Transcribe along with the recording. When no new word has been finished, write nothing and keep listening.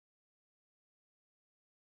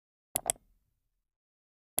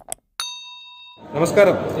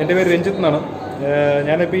നമസ്കാരം, എൻ്റെ പേര് രഞ്ജിത്ത് എന്നാണ്.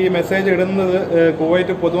 ഞാനിപ്പോൾ ഈ മെസ്സേജ് ഇടുന്നത്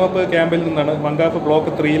കുവൈറ്റ് പൊതുമപ്പ് ക്യാമ്പിൽ നിന്നാണ്. മങ്കാഫ്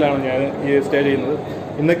ബ്ലോക്ക് 3-ലാണ് ഞാൻ ഈ സ്റ്റേ ചെയ്യുന്നത്.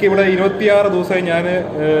 ഇന്നൊക്കെ ഇവിടെ 26 ദിവസമായി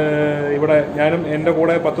ഇവിടെ ഞാനും എൻ്റെ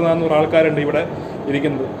കൂടെ 100-400 ആൾക്കാരുണ്ട് ഇവിടെ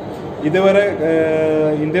ഇരിക്കുന്നത്. ഇതുവരെ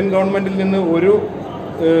ഇന്ത്യൻ ഗവൺമെൻറ്റിൽ നിന്ന്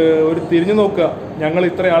ഒരു തിരിഞ്ഞു നോക്കുക, ഞങ്ങൾ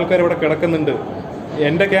ഇത്ര ആൾക്കാർ ഇവിടെ കിടക്കുന്നുണ്ട്.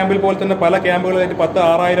 എൻ്റെ ക്യാമ്പിൽ പോലെ തന്നെ പല ക്യാമ്പുകളായിട്ട്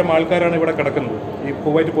 10,000-6,000 ആൾക്കാരാണ് ഇവിടെ കിടക്കുന്നത് ഈ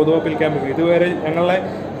കുവൈറ്റ് പൊതുവപ്പിൽ ക്യാമ്പിൽ. ഇതുവരെ ഞങ്ങളെ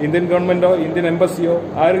ഇന്ത്യൻ ഗവൺമെൻറ്റോ ഇന്ത്യൻ എംബസിയോ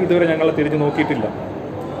ആരും ഇതുവരെ ഞങ്ങളെ തിരിഞ്ഞു നോക്കിയിട്ടില്ല.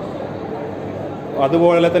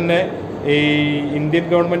 അതുപോലെ തന്നെ ഈ ഇന്ത്യൻ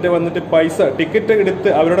ഗവൺമെൻറ് വന്നിട്ട് ടിക്കറ്റ് എടുത്ത്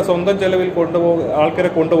അവരുടെ സ്വന്തം ചെലവിൽ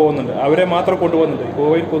ആൾക്കാരെ കൊണ്ടുപോകുന്നുണ്ട്. അവരെ മാത്രം കൊണ്ടുപോകുന്നുണ്ട്.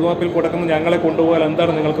 കുവൈറ്റ് പൊതുവപ്പിൽ കിടക്കുന്ന ഞങ്ങളെ കൊണ്ടുപോകാൻ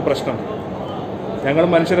എന്താണ് നിങ്ങൾക്ക് പ്രശ്നം? ഞങ്ങൾ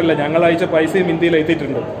മനുഷ്യരല്ല. ഞങ്ങൾ അയച്ച പൈസയും ഇന്ത്യയിൽ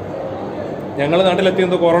എത്തിയിട്ടുണ്ട്. ഞങ്ങൾ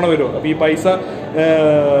നാട്ടിലെത്തിയത് കൊറോണ വരുമോ? അപ്പോൾ ഈ പൈസ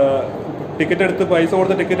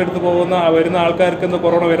കൊടുത്ത് ടിക്കറ്റ് എടുത്ത് വരുന്ന ആൾക്കാർക്ക്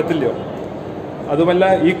കൊറോണ വരത്തില്ലയോ? അതുമല്ല,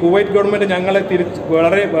 ഈ കുവൈറ്റ് ഗവൺമെൻറ് ഞങ്ങളെ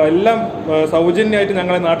വളരെ എല്ലാം സൗജന്യമായിട്ട്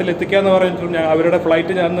ഞങ്ങളെ നാട്ടിലെത്തിക്കാന്ന് പറഞ്ഞിട്ടും അവരുടെ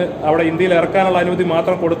ഫ്ലൈറ്റ് അവിടെ ഇന്ത്യയിൽ ഇറക്കാനുള്ള അനുമതി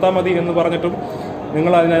മാത്രം കൊടുത്താൽ മതി എന്ന് പറഞ്ഞിട്ടും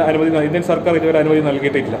നിങ്ങൾ അതിന് ഇന്ത്യൻ സർക്കാർ ഇതുവരെ അനുമതി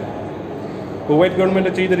നൽകിയിട്ടില്ല. കുവൈറ്റ്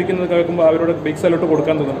ഗവൺമെൻറ് ചെയ്തിരിക്കുന്നത് കേൾക്കുമ്പോൾ അവരോട് ബിഗ് സല്യൂട്ട്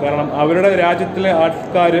കൊടുക്കാൻ തോന്നും. കാരണം അവരുടെ രാജ്യത്തിലെ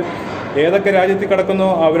ആൾക്കാർ ഏതൊക്കെ രാജ്യത്തിൽ കിടക്കുന്നോ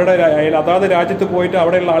അതാത് രാജ്യത്ത് പോയിട്ട്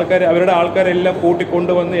അവിടെയുള്ള അവരുടെ ആൾക്കാരെല്ലാം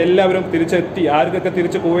കൂട്ടിക്കൊണ്ടുവന്ന് എല്ലാവരും തിരിച്ചെത്തി. ആർക്കൊക്കെ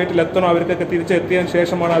തിരിച്ച് കുവൈറ്റിൽ എത്തണോ അവർക്കൊക്കെ തിരിച്ചെത്തിയതിന്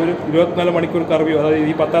ശേഷമാണ് അവർ 24 മണിക്കൂർ കർഫ്യൂ, അതായത്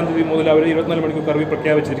ഈ 10-ാം തീയതി മുതൽ അവർ 24 മണിക്കൂർ കർഫ്യൂ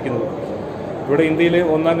പ്രഖ്യാപിച്ചിരിക്കുന്നത്. ഇവിടെ ഇന്ത്യയിൽ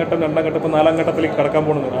 1-ാം ഘട്ടം, 2-ാം ഘട്ടം, ഇപ്പോൾ 4-ാം ഘട്ടത്തിലേക്ക് കടക്കാൻ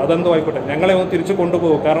പോകുന്നത്. അതെന്തോ ആയിക്കോട്ടെ, ഞങ്ങളെ ഒന്ന് തിരിച്ചു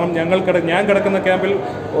കൊണ്ടുപോകും. കാരണം ഞാൻ കിടക്കുന്ന ക്യാമ്പിൽ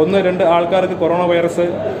 1-2 ആൾക്കാർക്ക് കൊറോണ വൈറസ്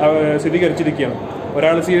സ്ഥിരീകരിച്ചിരിക്കുകയാണ്.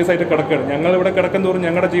 ഒരാൾ സീരിയസ് ആയിട്ട് കിടക്കുകയാണ്. ഞങ്ങളിവിടെ കിടക്കും തോറും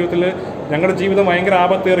ഞങ്ങളുടെ ജീവിതം ഭയങ്കര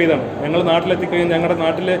ആപത്തേറിയതാണ്. ഞങ്ങൾ നാട്ടിലെത്തിക്കഴിഞ്ഞാൽ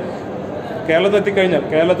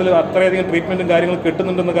കേരളത്തിൽ അത്രയധികം ട്രീറ്റ്മെൻറ്റും കാര്യങ്ങളും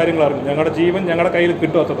കിട്ടുന്നുണ്ടെന്ന കാര്യങ്ങൾ അറിഞ്ഞു. ഞങ്ങളുടെ ജീവൻ ഞങ്ങളുടെ കയ്യിൽ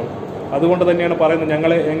കിട്ടും. അതുകൊണ്ട് തന്നെയാണ് പറയുന്നത്,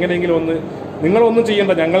 ഞങ്ങളെ എങ്ങനെയെങ്കിലും നിങ്ങളൊന്നും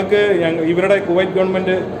ചെയ്യേണ്ട. ഞങ്ങൾക്ക് ഇവരുടെ കുവൈറ്റ്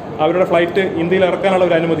ഗവൺമെൻറ് അവരുടെ ഫ്ലൈറ്റ് ഇന്ത്യയിൽ ഇറക്കാനുള്ള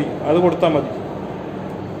ഒരു അനുമതി അത് കൊടുത്താൽ മതി.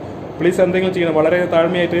 പ്ലീസ് എന്തെങ്കിലും ചെയ്യണം. വളരെ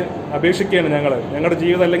താഴ്മയായിട്ട് അപേക്ഷിക്കുകയാണ്. ഞങ്ങളുടെ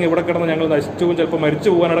ജീവിതം അല്ലെങ്കിൽ ഇവിടെ കിടന്ന് ഞങ്ങൾ നശിച്ചു പോകും, ചിലപ്പോൾ മരിച്ചു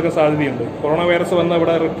പോകാനടക്കം സാധ്യതയുണ്ട്. കൊറോണ വൈറസ് വന്ന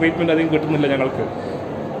ഇവിടെ ട്രീറ്റ്മെൻറ്റ് അധികം കിട്ടുന്നില്ല. ഞങ്ങൾക്ക്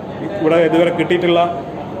ഇവിടെ ഇതുവരെ കിട്ടിയിട്ടുള്ള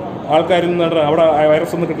ആൾക്കാരിൽ നിന്ന് അവിടെ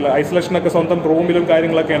വൈറസ് ഒന്നും കിട്ടില്ല. ഐസൊലേഷനൊക്കെ സ്വന്തം റൂമിലും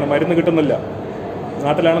കാര്യങ്ങളൊക്കെയാണ്. മരുന്ന് കിട്ടുന്നില്ല.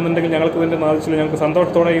 നാട്ടിലാണെന്നുണ്ടെങ്കിൽ ഞങ്ങൾക്ക് ഇതിൻ്റെ നാദിച്ചില്ല. ഞങ്ങൾക്ക്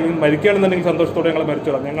സന്തോഷത്തോടെ മരിക്കുകയാണെന്നുണ്ടെങ്കിൽ സന്തോഷത്തോടെ ഞങ്ങൾ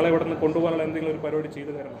മരിച്ചോളാം. ഞങ്ങളെ ഇവിടെ നിന്ന് കൊണ്ടുപോകാനുള്ള എന്തെങ്കിലും ഒരു പരിപാടി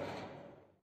ചെയ്തു തരണം.